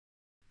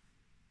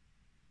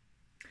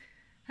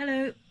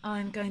Hello,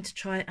 I'm going to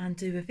try and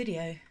do a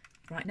video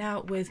right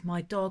now with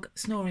my dog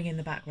snoring in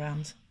the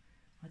background.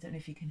 I don't know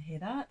if you can hear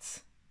that.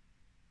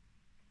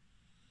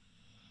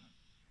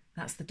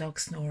 That's the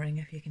dog snoring,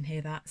 if you can hear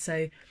that.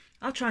 So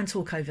I'll try and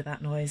talk over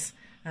that noise,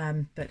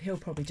 but he'll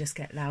probably just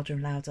get louder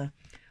and louder.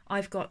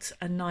 I've got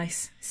a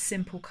nice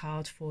simple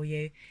card for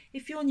you.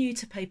 If you're new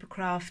to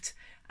papercraft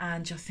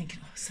and you're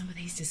thinking, oh, some of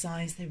these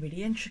designs, they're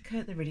really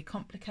intricate, they're really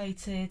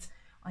complicated,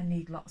 I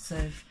need lots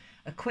of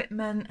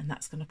equipment and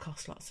that's going to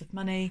cost lots of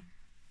money.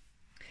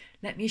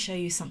 Let me show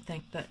you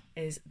something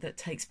that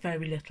takes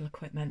very little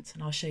equipment,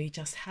 and I'll show you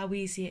just how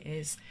easy it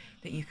is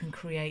that you can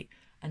create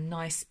a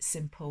nice,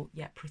 simple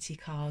yet pretty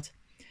card.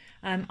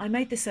 I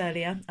made this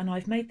earlier, and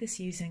I've made this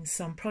using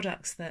some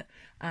products that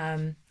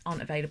aren't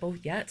available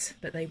yet,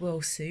 but they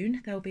will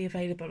soon. They'll be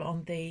available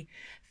on the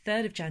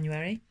 3rd of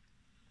January,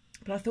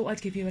 but I thought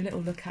I'd give you a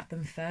little look at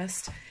them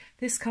first.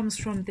 This comes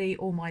from the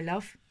All My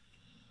Love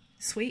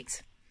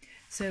suite.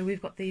 So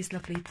we've got these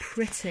lovely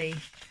pretty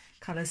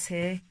colours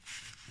here,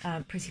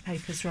 pretty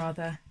papers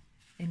rather,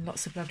 in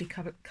lots of lovely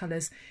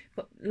colours. We've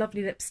got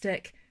lovely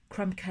lipstick,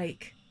 crumb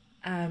cake,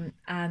 and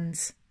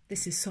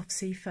this is soft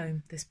sea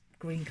foam, this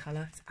green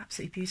colour. It's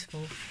absolutely beautiful.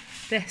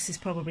 This is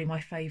probably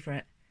my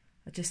favourite.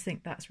 I just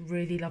think that's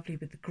really lovely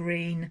with the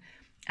green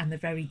and the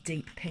very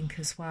deep pink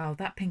as well.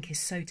 That pink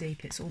is so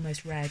deep, it's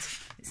almost red.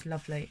 It's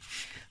lovely.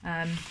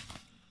 And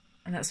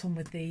that's one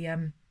with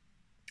the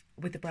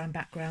brown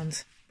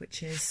background,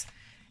 which is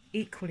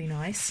equally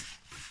nice.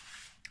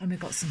 And we've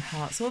got some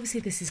hearts. So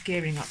obviously this is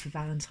gearing up for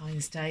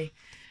Valentine's Day.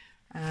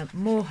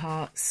 More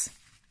hearts,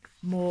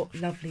 more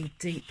lovely,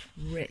 deep,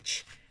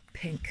 rich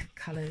pink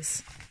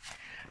colours.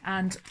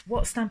 And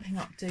what Stampin'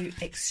 Up do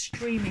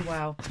extremely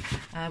well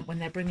when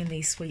they're bringing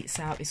these suites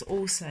out is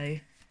also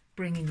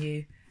bringing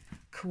you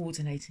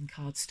coordinating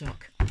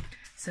cardstock.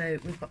 So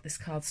we've got this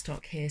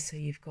cardstock here, so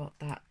you've got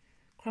that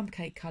crumb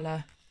cake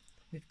colour,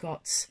 we've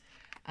got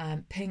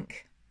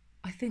pink,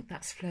 I think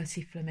that's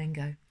Flirty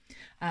Flamingo,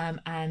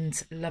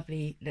 and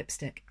lovely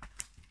lipstick.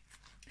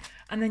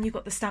 And then you've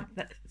got the stamp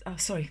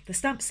the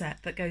stamp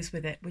set that goes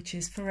with it, which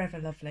is Forever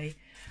Lovely,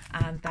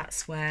 and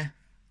that's where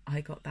I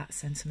got that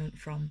sentiment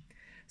from.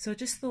 So I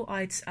just thought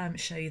I'd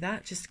show you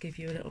that, just to give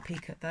you a little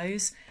peek at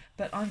those.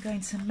 But I'm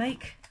going to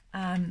make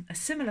a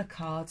similar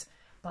card,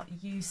 but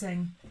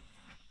using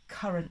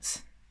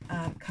current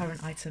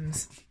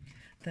items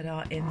that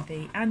are in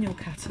the annual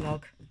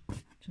catalogue.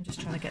 I'm just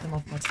trying to get them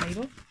off my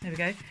table. There we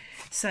go.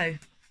 So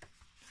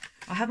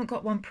I haven't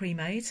got one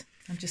pre-made.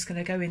 I'm just going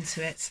to go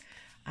into it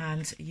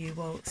and you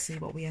will see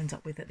what we end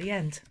up with at the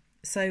end.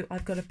 So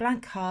I've got a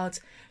blank card.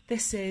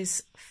 This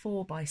is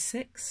 4 by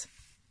 6.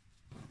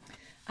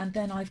 And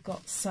then I've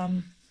got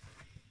some,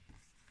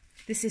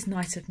 this is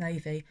Night of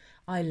Navy.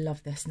 I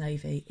love this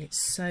navy. It's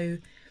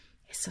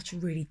such a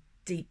really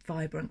deep,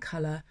 vibrant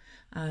colour.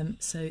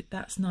 So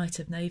that's Night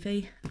of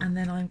Navy. And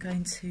then I'm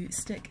going to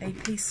stick a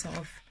piece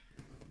of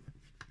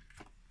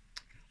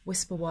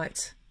Whisper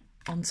White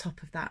on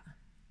top of that,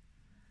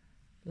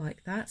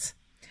 like that.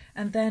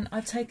 And then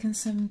I've taken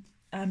some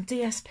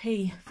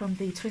DSP from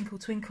the Twinkle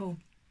Twinkle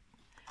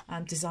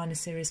designer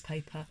series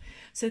paper.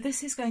 So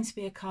this is going to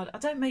be a card. I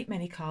don't make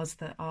many cards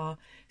that are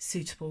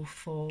suitable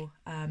for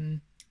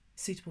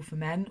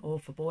men or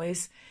for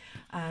boys,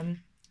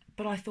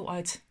 but I thought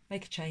I'd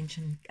make a change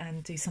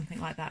and do something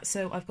like that.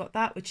 So I've got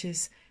that, which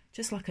is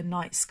just like a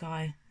night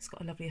sky. It's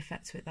got a lovely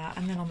effect to it, that.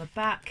 And then on the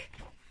back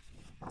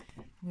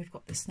we've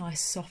got this nice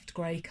soft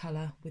grey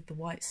colour with the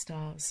white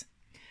stars.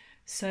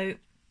 So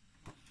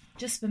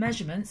just for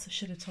measurements, I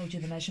should have told you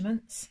the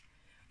measurements.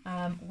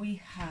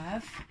 We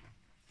have,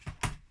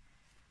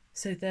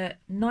 so the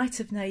Night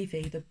of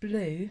Navy, the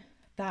blue,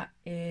 that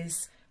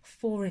is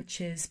 4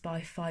 inches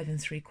by 5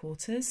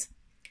 3/4.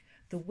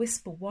 The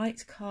Whisper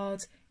White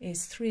card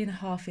is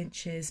 3.5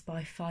 inches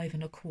by 5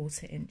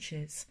 1/4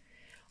 inches.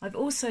 I've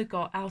also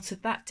got, out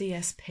of that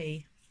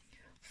DSP,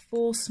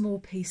 4 small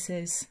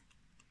pieces.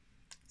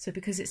 So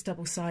because it's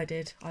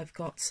double-sided, I've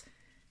got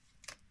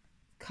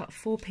cut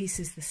 4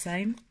 pieces the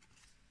same.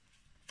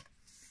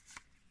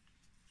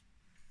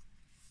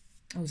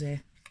 Oh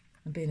dear,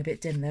 I'm being a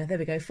bit dim there. There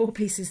we go, 4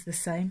 pieces the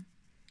same,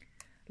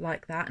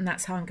 like that. And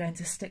that's how I'm going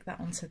to stick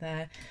that onto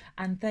there.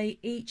 And they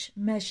each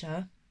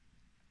measure,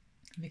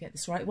 let me get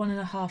this right,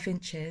 1.5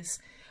 inches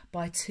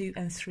by 2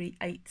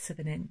 3/8 of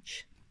an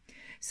inch.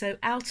 So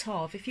out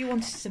of, if you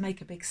wanted to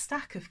make a big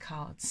stack of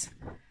cards,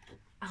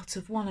 out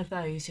of one of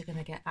those, you're going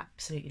to get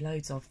absolutely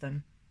loads of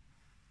them.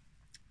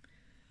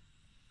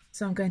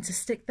 So I'm going to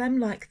stick them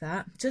like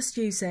that, just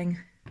using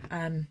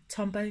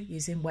Tombow,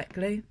 using wet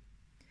glue.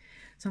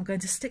 So I'm going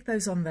to stick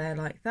those on there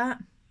like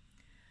that,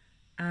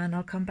 and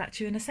I'll come back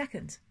to you in a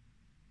second.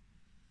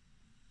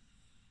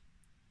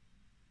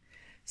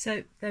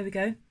 So there we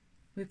go.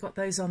 We've got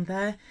those on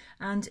there,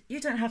 and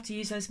you don't have to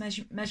use those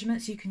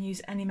measurements. You can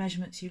use any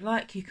measurements you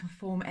like. You can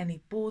form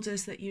any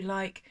borders that you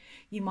like.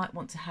 You might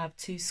want to have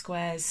 2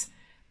 squares.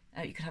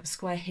 You could have a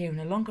square here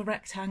and a longer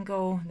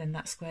rectangle, and then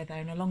that square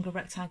there and a longer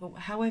rectangle.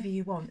 However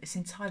you want, it's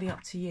entirely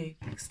up to you. You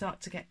can start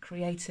to get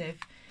creative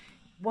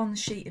one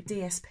sheet of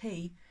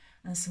DSP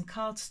and some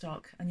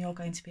cardstock, and you're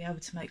going to be able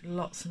to make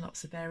lots and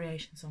lots of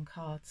variations on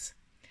cards.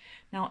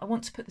 Now I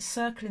want to put the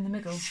circle in the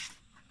middle,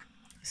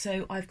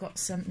 so I've got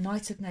some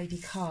Night of Navy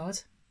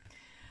card,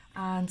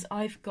 and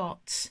I've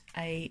got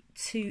a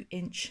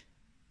 2-inch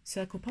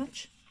circle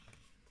punch,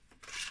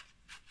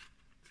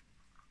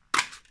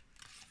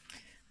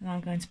 and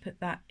I'm going to put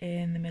that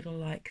in the middle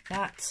like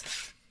that.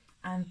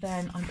 And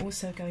then I'm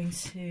also going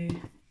to,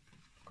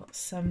 got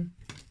some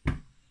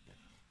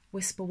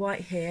Whisper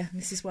White here,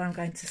 and this is where I'm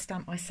going to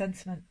stamp my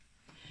sentiment.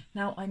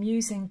 Now I'm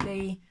using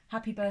the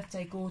Happy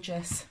Birthday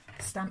Gorgeous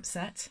stamp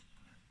set,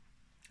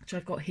 which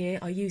I've got here.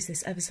 I use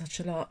this ever such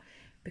a lot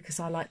because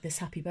I like this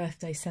happy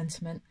birthday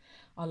sentiment.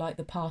 I like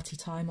the party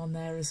time on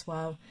there as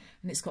well,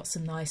 and it's got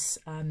some nice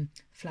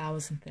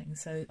flowers and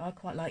things, so I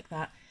quite like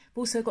that. I've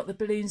also got the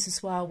balloons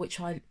as well, which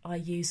I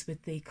use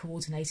with the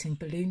coordinating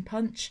balloon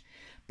punch.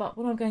 But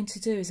what I'm going to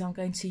do is I'm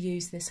going to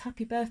use this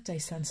happy birthday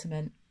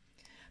sentiment.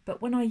 But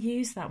when I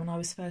used that, when I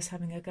was first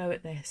having a go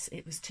at this,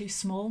 it was too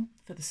small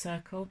for the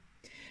circle.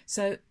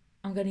 So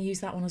I'm going to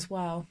use that one as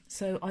well.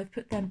 So I've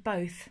put them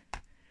both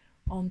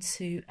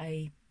onto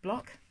a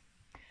block,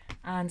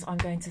 and I'm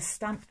going to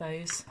stamp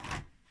those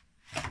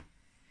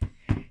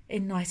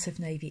in Night of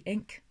Navy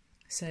ink,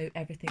 so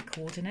everything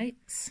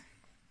coordinates.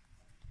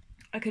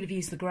 I could have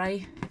used the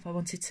grey if I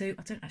wanted to.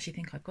 I don't actually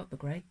think I've got the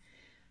grey.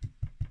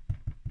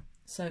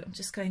 So I'm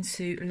just going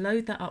to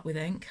load that up with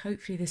ink.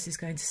 Hopefully this is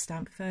going to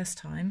stamp first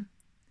time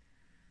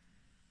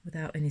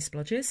without any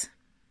splodges.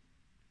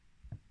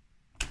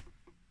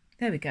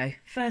 There we go,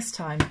 first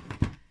time.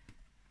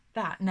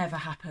 That never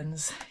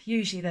happens.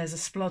 Usually there's a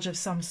splodge of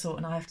some sort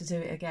and I have to do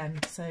it again.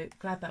 So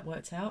glad that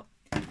worked out.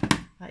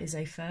 That is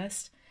a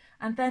first.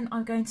 And then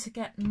I'm going to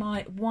get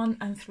my 1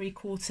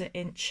 3/4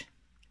 inch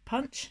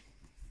punch.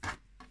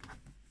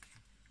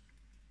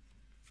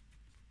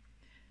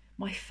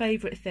 My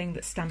favourite thing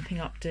that Stampin'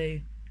 Up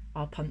do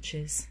are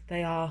punches.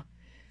 They've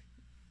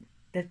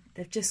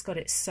just got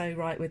it so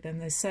right with them.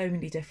 There's so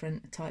many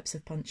different types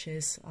of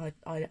punches.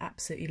 I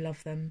absolutely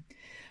love them.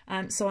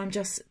 So I'm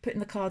just putting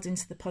the card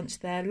into the punch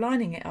there,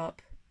 lining it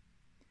up.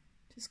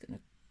 Just going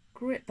to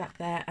grip that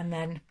there and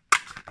then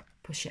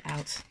push it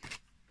out.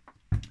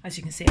 As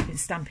you can see, I've been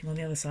stamping on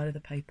the other side of the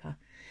paper.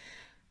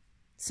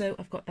 So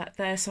I've got that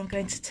there. So I'm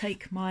going to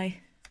take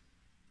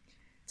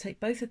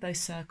both of those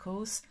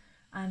circles,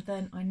 and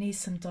then I need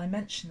some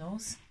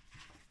dimensionals.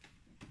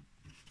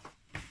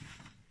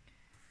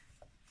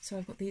 So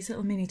I've got these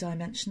little mini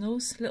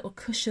dimensionals, little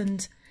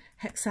cushioned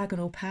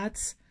hexagonal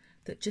pads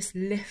that just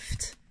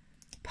lift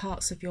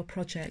parts of your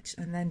project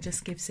and then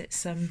just gives it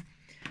some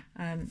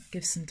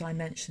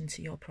dimension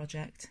to your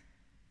project.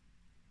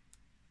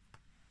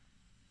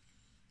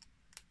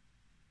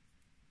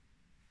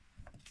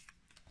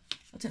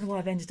 I don't know why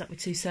I've ended up with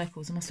 2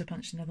 circles. I must have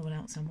punched another one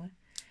out somewhere.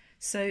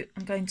 So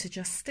I'm going to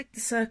just stick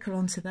the circle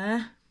onto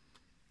there.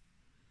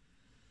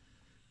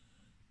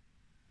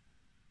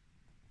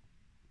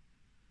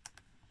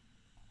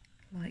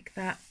 Like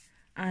that.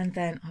 And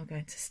then I'm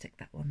going to stick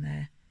that one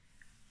there.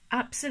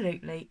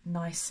 Absolutely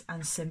nice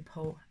and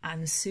simple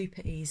and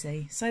super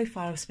easy. So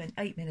far I've spent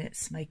 8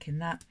 minutes making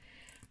that.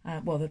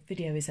 Well, the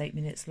video is 8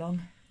 minutes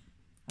long.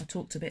 I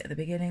talked a bit at the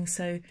beginning,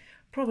 so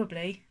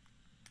probably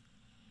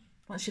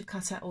once you've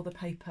cut out all the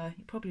paper,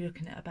 you're probably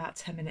looking at about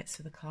 10 minutes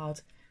for the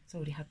card. It's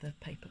already had the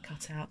paper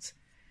cut out,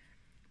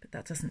 but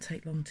that doesn't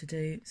take long to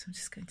do. So I'm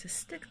just going to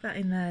stick that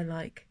in there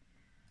like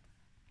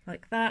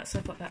that. So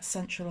I've got that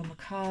central on the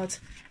card.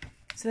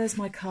 So there's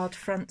my card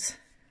front,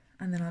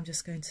 and then I'm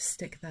just going to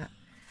stick that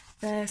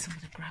there. So I'm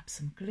going to grab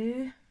some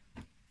glue.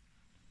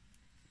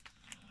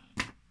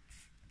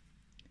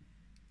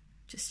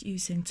 Just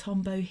using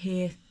Tombow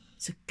here.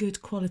 It's a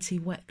good quality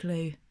wet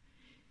glue.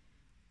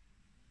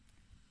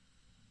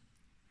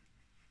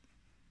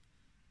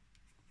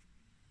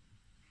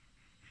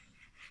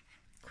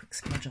 Quick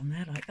splodge on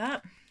there like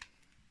that.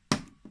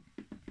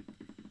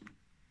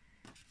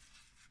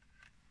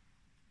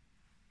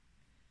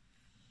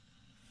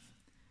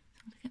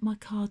 Get my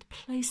card,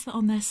 place that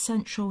on there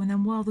central, and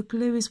then while the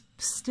glue is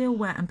still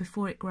wet and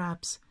before it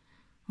grabs,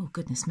 oh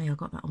goodness me, I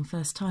got that on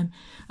first time.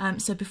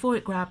 So before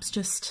it grabs,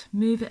 just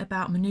move it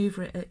about,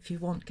 manoeuvre it if you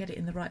want, get it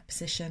in the right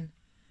position.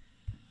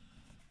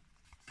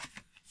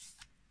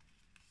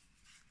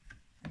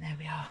 And there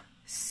we are,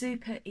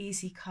 super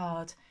easy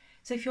card.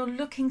 So if you're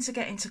looking to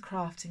get into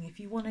crafting, if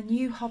you want a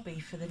new hobby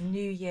for the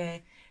new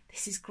year,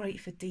 this is great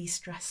for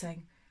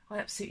de-stressing. I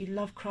absolutely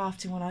love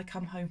crafting when I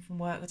come home from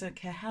work. I don't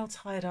care how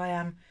tired I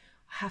am.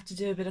 I have to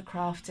do a bit of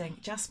crafting.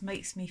 It just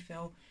makes me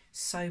feel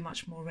so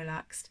much more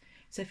relaxed.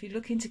 So if you're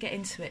looking to get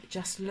into it,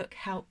 just look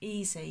how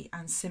easy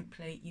and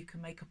simply you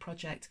can make a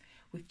project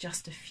with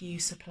just a few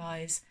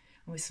supplies.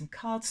 And with some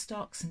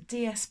cardstock, some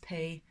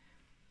DSP,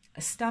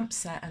 a stamp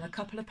set and a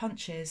couple of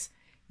punches,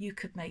 you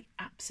could make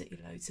absolutely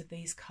loads of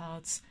these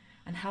cards.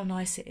 And how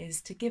nice it is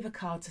to give a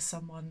card to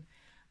someone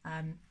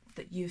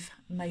that you've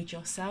made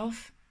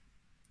yourself.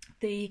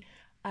 The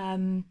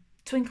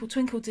Twinkle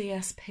Twinkle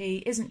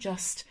DSP isn't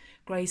just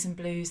greys and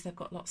blues. They've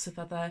got lots of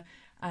other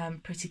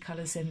pretty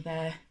colours in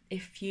there.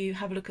 If you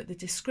have a look at the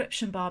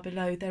description bar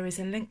below, there is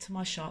a link to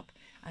my shop,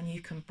 and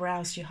you can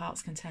browse to your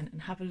heart's content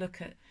and have a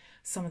look at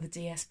some of the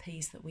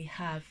DSPs that we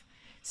have.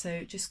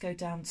 So just go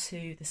down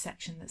to the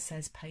section that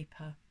says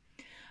paper.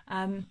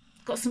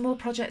 Got some more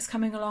projects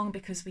coming along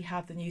because we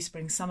have the new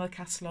spring summer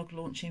catalogue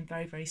launching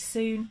very, very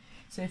soon.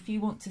 So if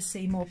you want to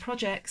see more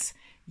projects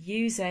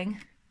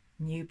using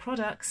new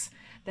products,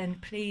 then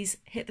please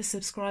hit the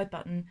subscribe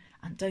button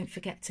and don't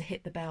forget to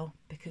hit the bell,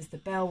 because the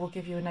bell will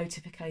give you a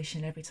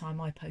notification every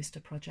time I post a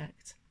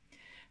project.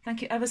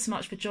 Thank you ever so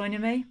much for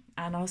joining me,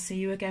 and I'll see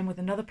you again with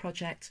another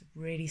project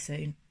really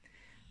soon.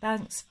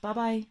 Thanks, bye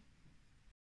bye.